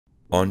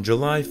On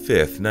July 5,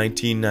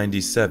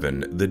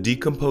 1997, the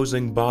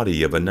decomposing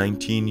body of a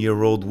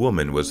 19-year-old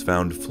woman was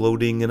found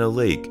floating in a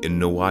lake in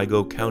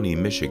Newaygo County,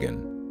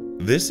 Michigan.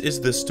 This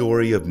is the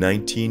story of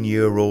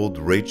 19-year-old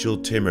Rachel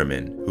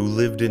Timmerman, who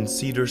lived in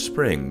Cedar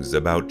Springs,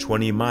 about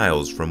 20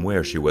 miles from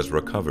where she was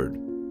recovered.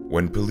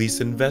 When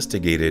police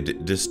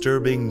investigated,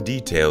 disturbing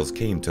details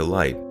came to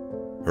light.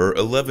 Her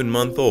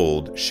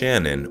 11-month-old,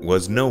 Shannon,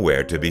 was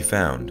nowhere to be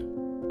found.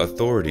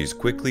 Authorities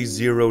quickly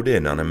zeroed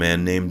in on a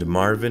man named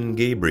Marvin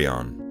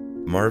Gabrion.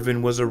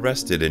 Marvin was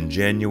arrested in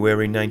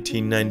January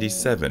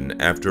 1997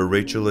 after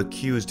Rachel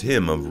accused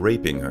him of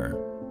raping her.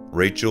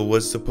 Rachel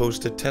was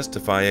supposed to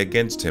testify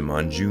against him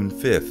on June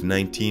 5,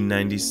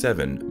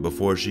 1997,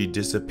 before she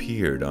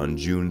disappeared on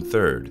June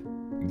 3rd.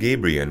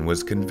 Gabrion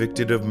was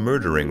convicted of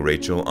murdering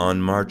Rachel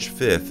on March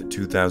 5,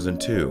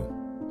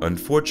 2002.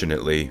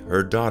 Unfortunately,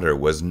 her daughter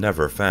was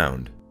never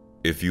found.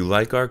 If you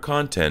like our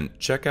content,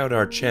 check out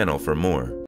our channel for more.